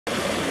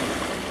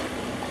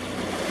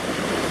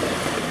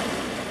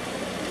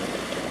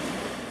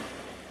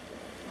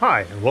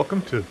Hi, and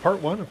welcome to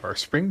part 1 of our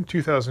spring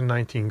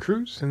 2019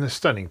 cruise in the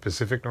stunning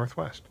Pacific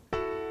Northwest.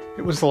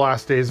 It was the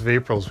last days of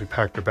April as we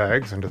packed our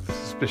bags under the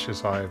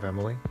suspicious eye of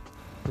Emily.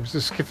 There was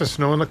a skiff of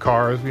snow in the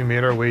car as we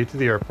made our way to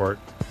the airport,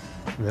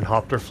 and then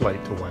hopped our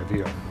flight to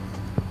YVO.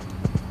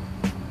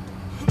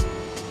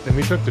 Then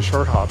we took the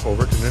short hop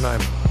over to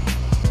Nanaimo.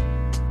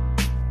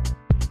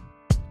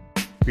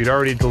 We'd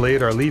already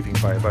delayed our leaving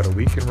by about a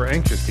week and were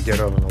anxious to get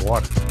out on the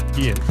water.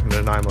 Ian from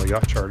the Nanaimo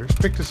Yacht Charters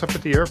picked us up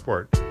at the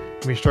airport,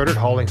 and we started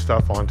hauling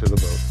stuff onto the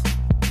boat.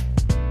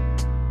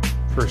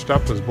 First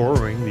up was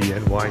borrowing the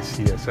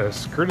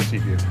NYCSS courtesy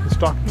vehicle and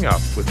stocking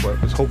up with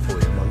what was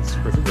hopefully a month's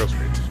worth of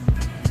groceries.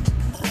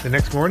 The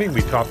next morning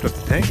we topped up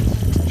the tanks,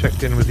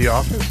 checked in with the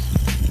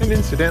office, and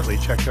incidentally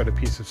checked out a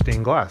piece of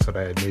stained glass that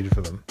I had made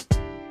for them,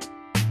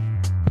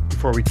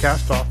 before we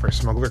cast off for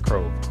Smuggler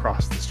Cove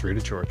across the Strait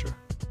of Georgia.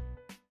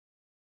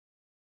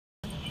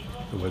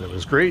 The weather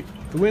was great,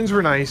 the winds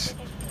were nice,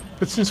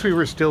 but since we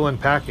were still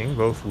unpacking,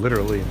 both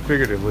literally and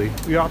figuratively,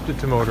 we opted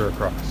to motor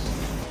across.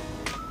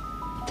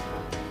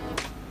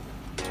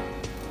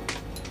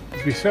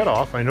 As we set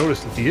off, I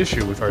noticed that the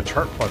issue with our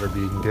chart plotter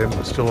being dim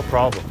was still a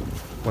problem,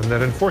 one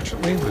that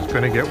unfortunately was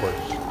going to get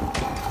worse.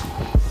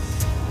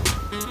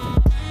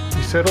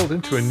 We settled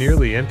into a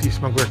nearly empty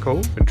Smuggler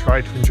Cove and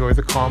tried to enjoy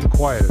the calm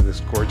quiet of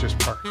this gorgeous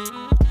park.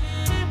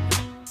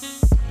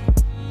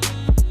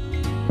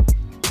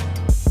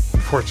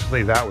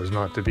 Unfortunately, that was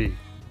not to be.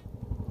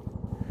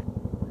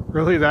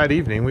 Early that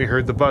evening, we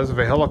heard the buzz of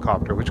a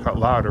helicopter which got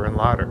louder and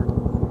louder.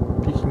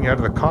 Peeking out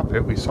of the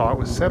cockpit, we saw it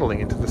was settling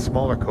into the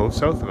smaller cove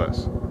south of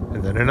us,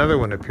 and then another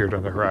one appeared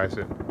on the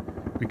horizon.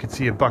 We could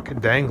see a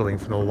bucket dangling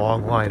from the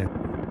long line,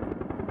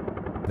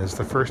 and as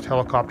the first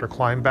helicopter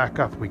climbed back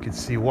up, we could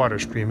see water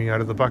streaming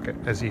out of the bucket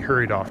as he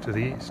hurried off to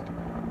the east.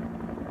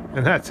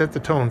 And that set the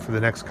tone for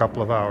the next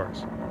couple of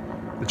hours.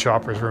 The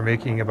choppers were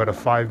making about a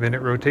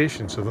 5-minute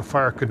rotation, so the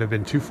fire couldn't have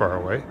been too far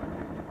away.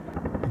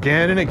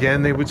 Again and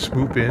again they would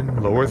swoop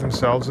in, lower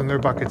themselves in their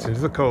buckets into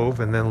the cove,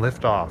 and then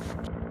lift off.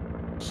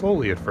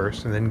 Slowly at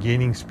first, and then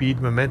gaining speed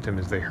and momentum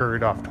as they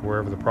hurried off to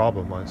wherever the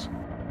problem was.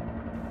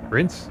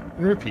 Rinse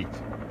and repeat.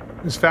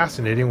 It was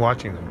fascinating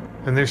watching them,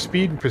 and their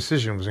speed and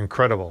precision was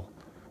incredible.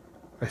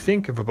 I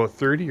think of about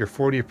 30 or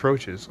 40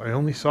 approaches, I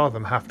only saw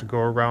them have to go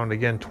around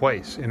again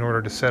twice in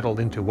order to settle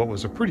into what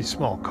was a pretty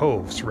small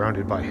cove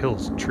surrounded by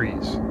hills and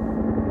trees.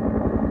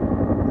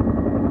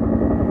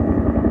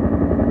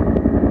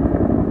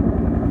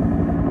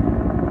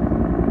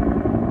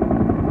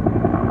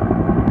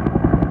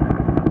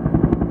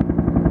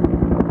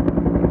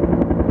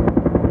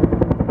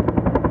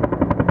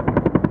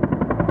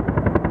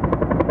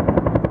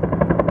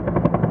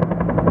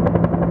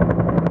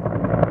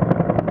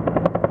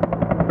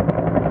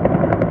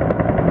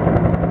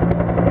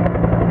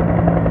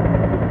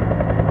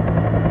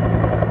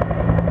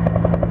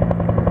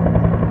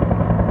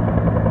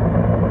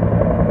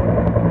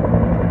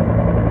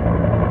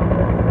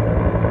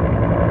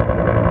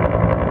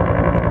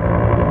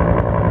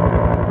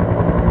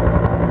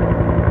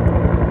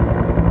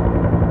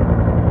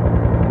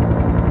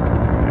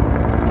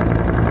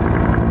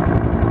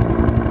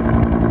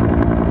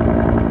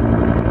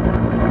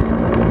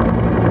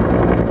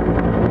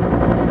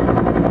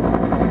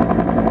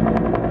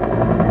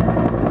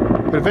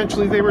 But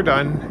eventually they were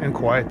done, and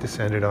quiet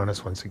descended on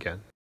us once again.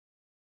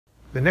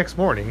 The next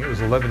morning it was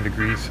 11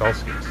 degrees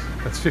Celsius.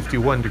 That's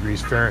 51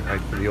 degrees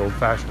Fahrenheit for the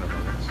old-fashioned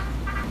among us.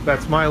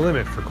 That's my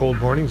limit for cold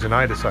mornings, and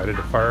I decided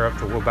to fire up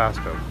the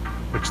Webasto,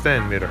 which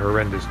then made a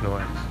horrendous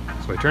noise.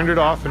 So I turned it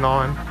off and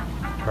on,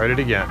 tried it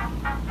again.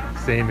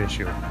 Same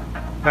issue.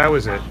 That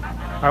was it.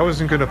 I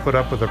wasn't going to put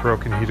up with a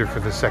broken heater for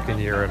the second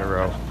year in a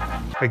row.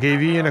 I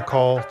gave Ian a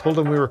call, told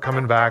him we were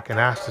coming back, and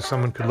asked if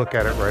someone could look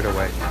at it right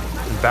away.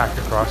 And back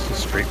across the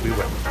strait we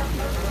went.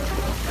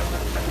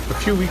 A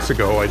few weeks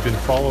ago, I'd been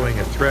following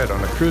a thread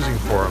on a cruising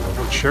forum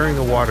about sharing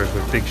the waters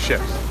with big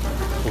ships.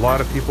 A lot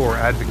of people were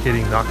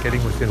advocating not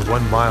getting within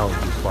 1 mile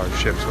of these large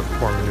ships with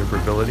poor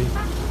maneuverability.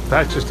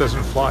 That just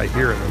doesn't fly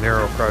here in the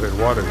narrow, crowded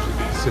waters of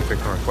the Pacific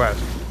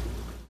Northwest.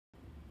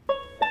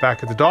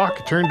 Back at the dock,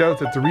 it turned out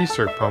that the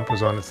recirc pump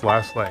was on its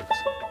last legs.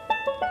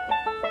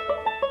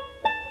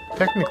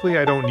 Technically,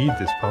 I don't need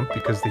this pump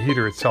because the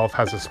heater itself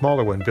has a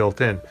smaller one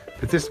built in,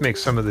 but this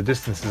makes some of the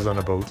distances on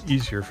a boat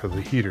easier for the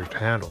heater to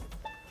handle.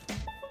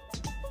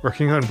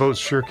 Working on boats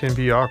sure can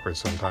be awkward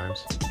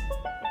sometimes.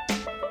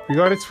 We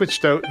got it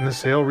switched out and the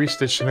sail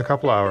restitched in a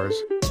couple hours,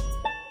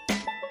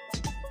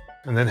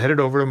 and then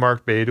headed over to Ballet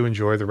Bay to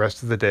enjoy the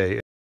rest of the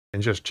day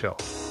and just chill.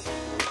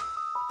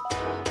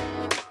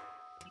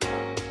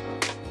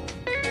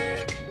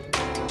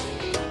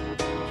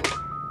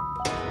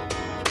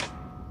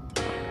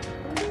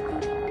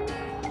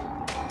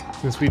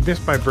 Since we'd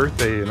missed my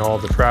birthday and all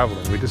the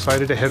traveling, we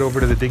decided to head over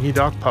to the Dinghy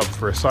Dock pub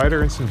for a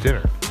cider and some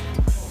dinner.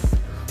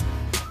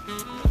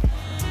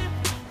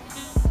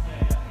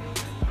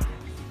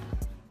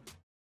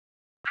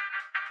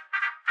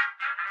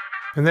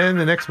 And then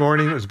the next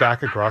morning it was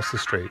back across the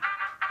strait.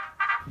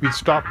 We'd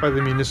stopped by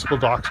the municipal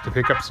docks to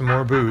pick up some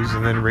more booze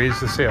and then raise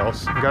the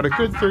sails and got a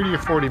good 30 or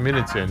 40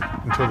 minutes in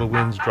until the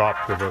winds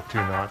dropped to about 2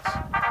 knots.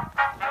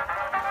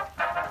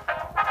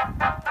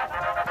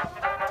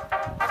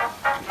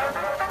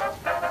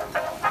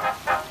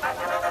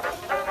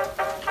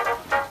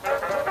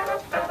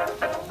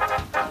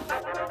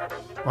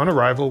 On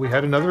arrival, we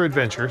had another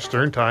adventure,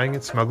 stern tying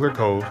at Smuggler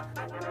Cove,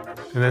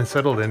 and then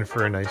settled in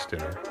for a nice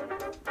dinner.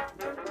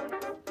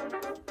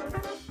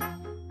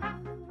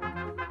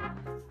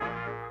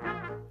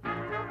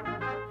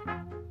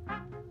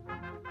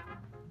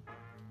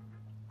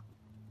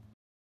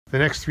 The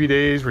next 3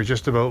 days were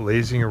just about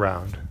lazing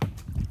around.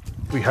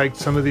 We hiked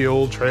some of the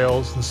old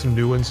trails and some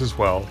new ones as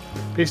well,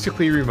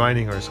 basically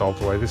reminding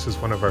ourselves why this is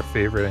one of our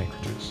favorite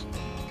anchorages.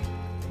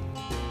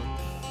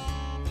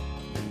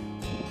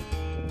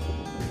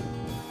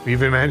 We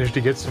even managed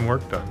to get some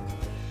work done.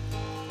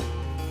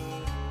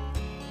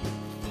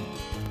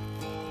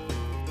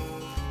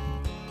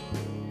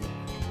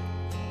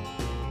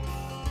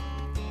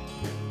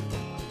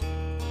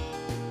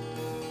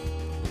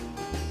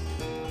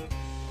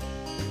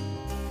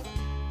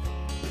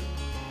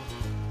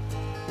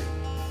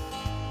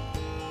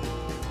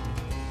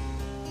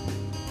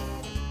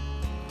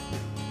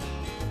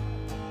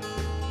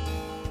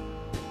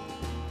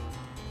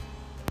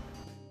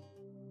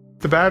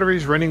 The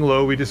batteries running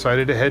low, we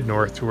decided to head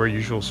north to our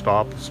usual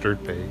stop,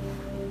 Sturt Bay.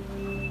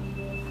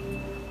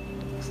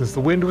 Since the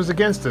wind was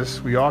against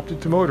us, we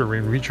opted to motor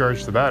and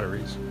recharge the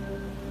batteries.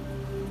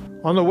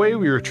 On the way,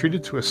 we were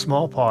treated to a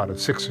small pod of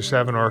 6 or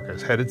 7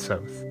 orcas headed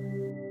south.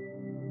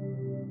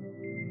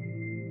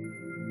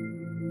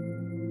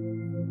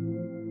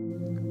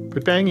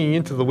 But banging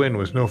into the wind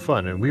was no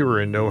fun, and we were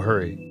in no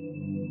hurry.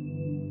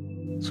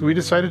 So we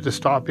decided to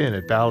stop in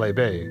at Ballet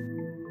Bay,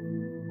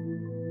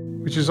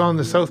 which is on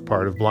the south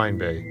part of Blind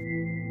Bay.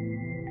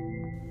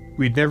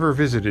 We'd never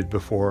visited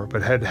before,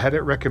 but had had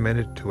it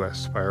recommended to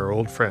us by our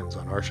old friends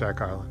on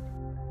Arshak Island.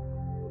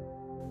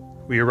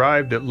 We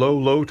arrived at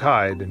low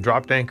tide and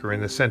dropped anchor in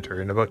the center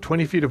in about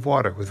 20 feet of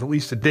water with at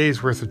least a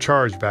day's worth of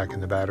charge back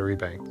in the battery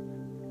bank.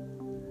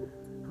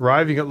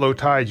 Arriving at low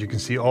tide, you can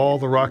see all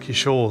the rocky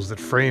shoals that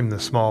frame the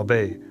small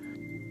bay,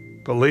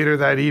 but later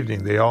that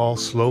evening they all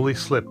slowly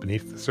slip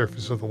beneath the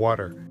surface of the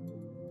water.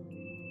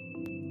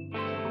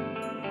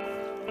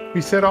 We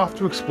set off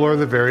to explore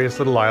the various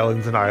little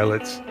islands and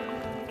islets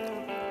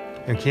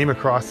and came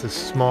across this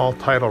small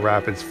tidal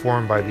rapids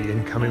formed by the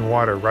incoming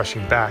water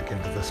rushing back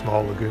into the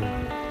small lagoon.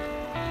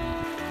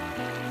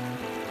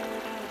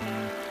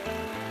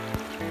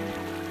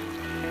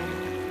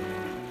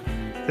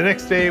 The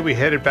next day we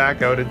headed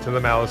back out into the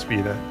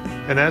Malaspina,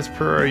 and as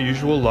per our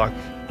usual luck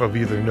of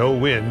either no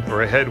wind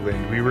or a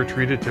headwind, we were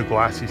treated to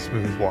glassy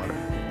smooth water.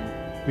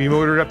 We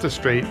motored up the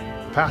strait,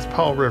 past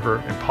Powell River,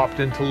 and popped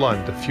into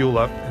Lund to fuel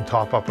up and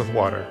top up with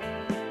water.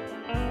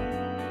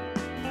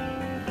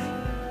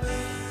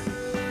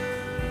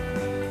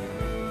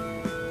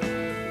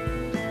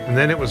 And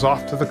then it was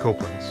off to the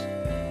Copelands.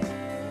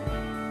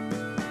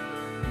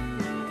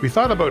 We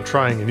thought about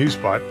trying a new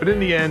spot, but in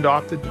the end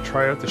opted to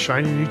try out the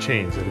shiny new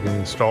chains that had been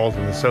installed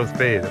in the South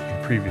Bay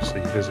that we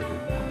previously visited.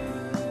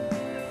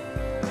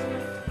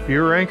 We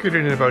were anchored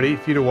in about 8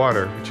 feet of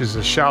water, which is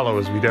as shallow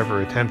as we'd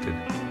ever attempted.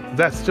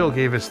 That still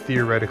gave us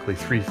theoretically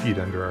 3 feet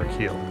under our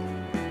keel.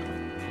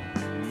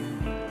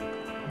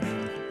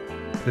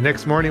 The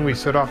next morning we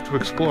set off to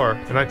explore,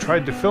 and I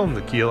tried to film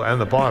the keel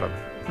and the bottom,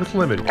 with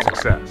limited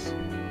success.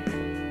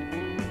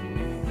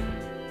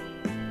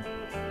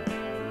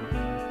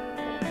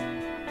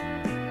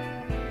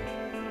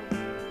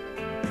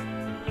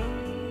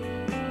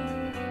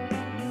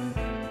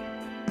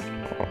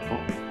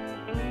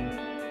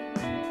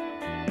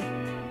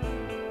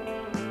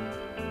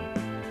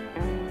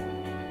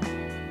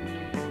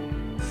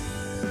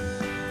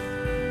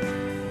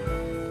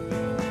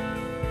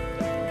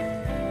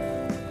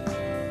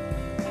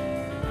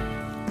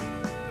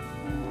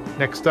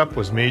 Next up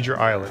was Major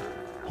Islet,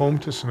 home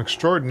to some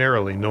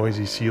extraordinarily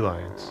noisy sea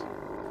lions.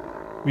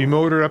 We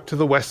motored up to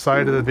the west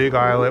side of the big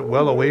islet,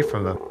 well away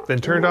from them, then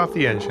turned off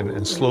the engine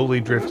and slowly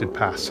drifted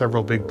past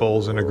several big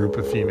bulls and a group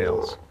of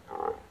females.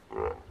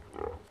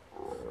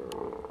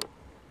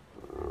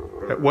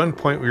 At one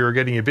point we were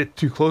getting a bit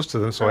too close to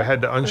them, so I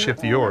had to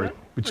unship the oars,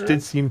 which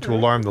did seem to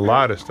alarm the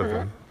loudest of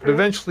them, but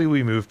eventually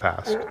we moved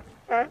past.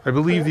 I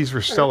believe these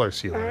were stellar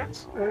sea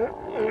lions.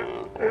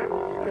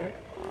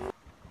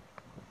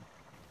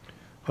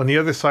 On the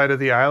other side of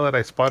the islet,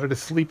 I spotted a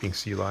sleeping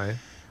sea lion.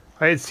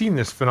 I had seen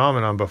this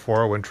phenomenon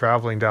before when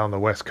traveling down the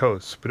west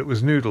coast, but it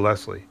was new to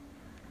Leslie.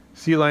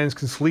 Sea lions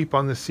can sleep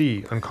on the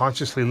sea,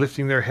 unconsciously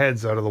lifting their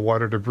heads out of the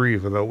water to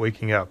breathe without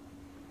waking up.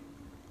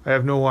 I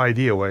have no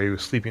idea why he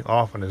was sleeping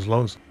off on his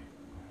lonesome.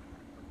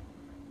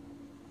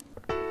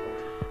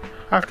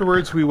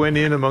 Afterwards, we went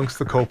in amongst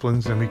the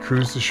Copelands and we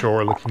cruised the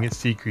shore looking at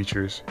sea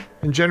creatures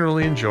and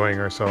generally enjoying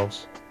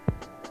ourselves.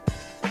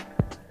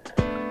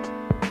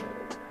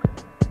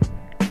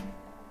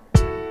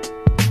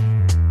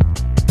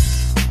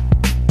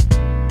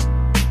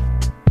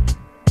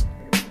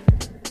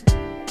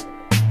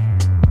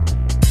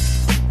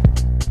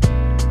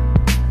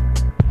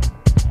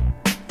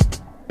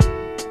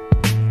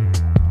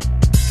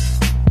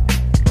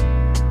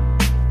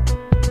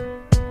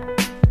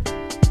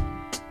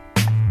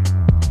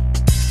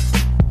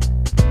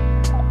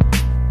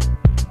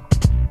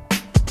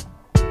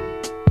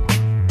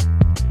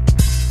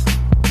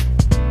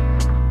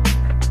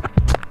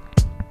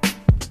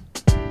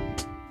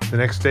 The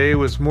next day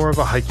was more of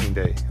a hiking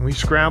day, and we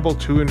scrambled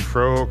to and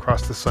fro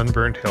across the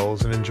sunburned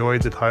hills and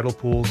enjoyed the tidal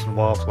pools and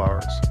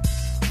wildflowers.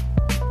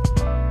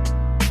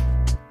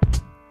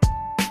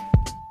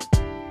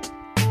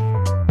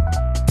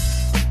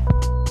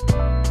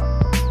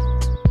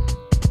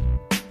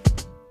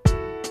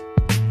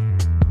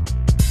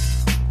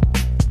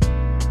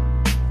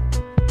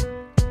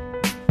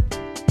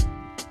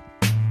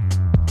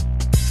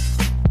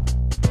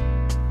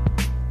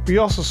 We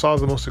also saw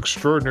the most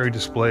extraordinary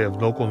display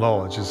of local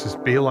knowledge as this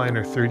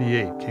Bayliner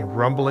 38 came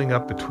rumbling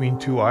up between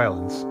two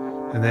islands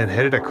and then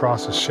headed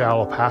across a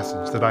shallow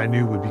passage that I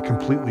knew would be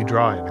completely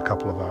dry in a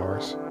couple of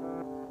hours.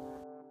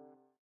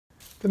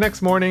 The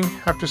next morning,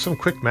 after some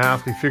quick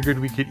math, we figured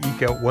we could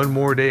eke out one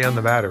more day on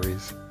the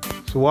batteries,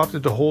 so we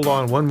opted to hold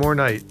on one more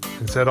night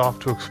and set off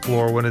to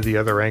explore one of the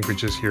other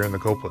anchorages here in the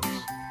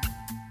Copelands.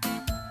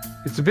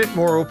 It's a bit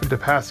more open to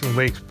passing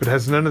wakes, but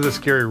has none of the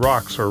scary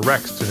rocks or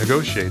wrecks to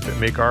negotiate that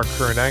make our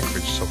current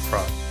anchorage so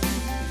fraught.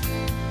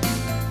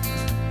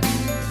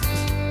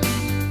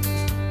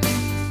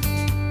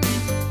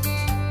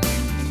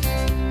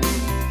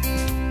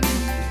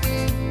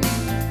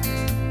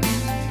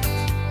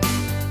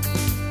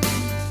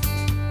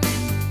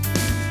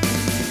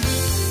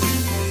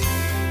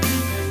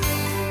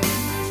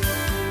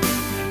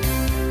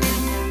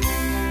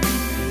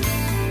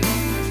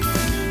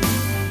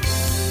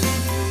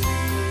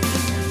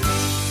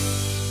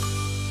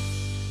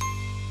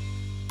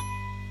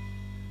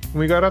 When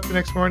we got up the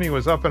next morning, it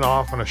was up and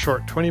off on a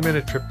short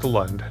 20-minute trip to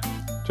Lund,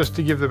 just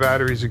to give the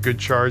batteries a good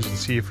charge and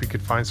see if we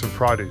could find some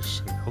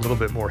produce and a little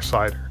bit more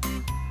cider.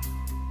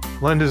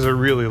 Lund is a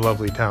really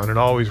lovely town and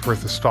always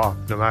worth a stop,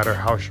 no matter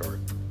how short.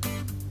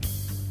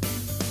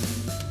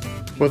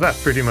 Well, that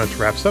pretty much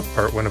wraps up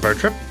part 1 of our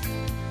trip.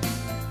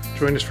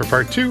 Join us for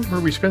part 2, where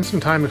we spend some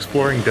time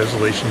exploring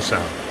Desolation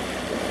Sound.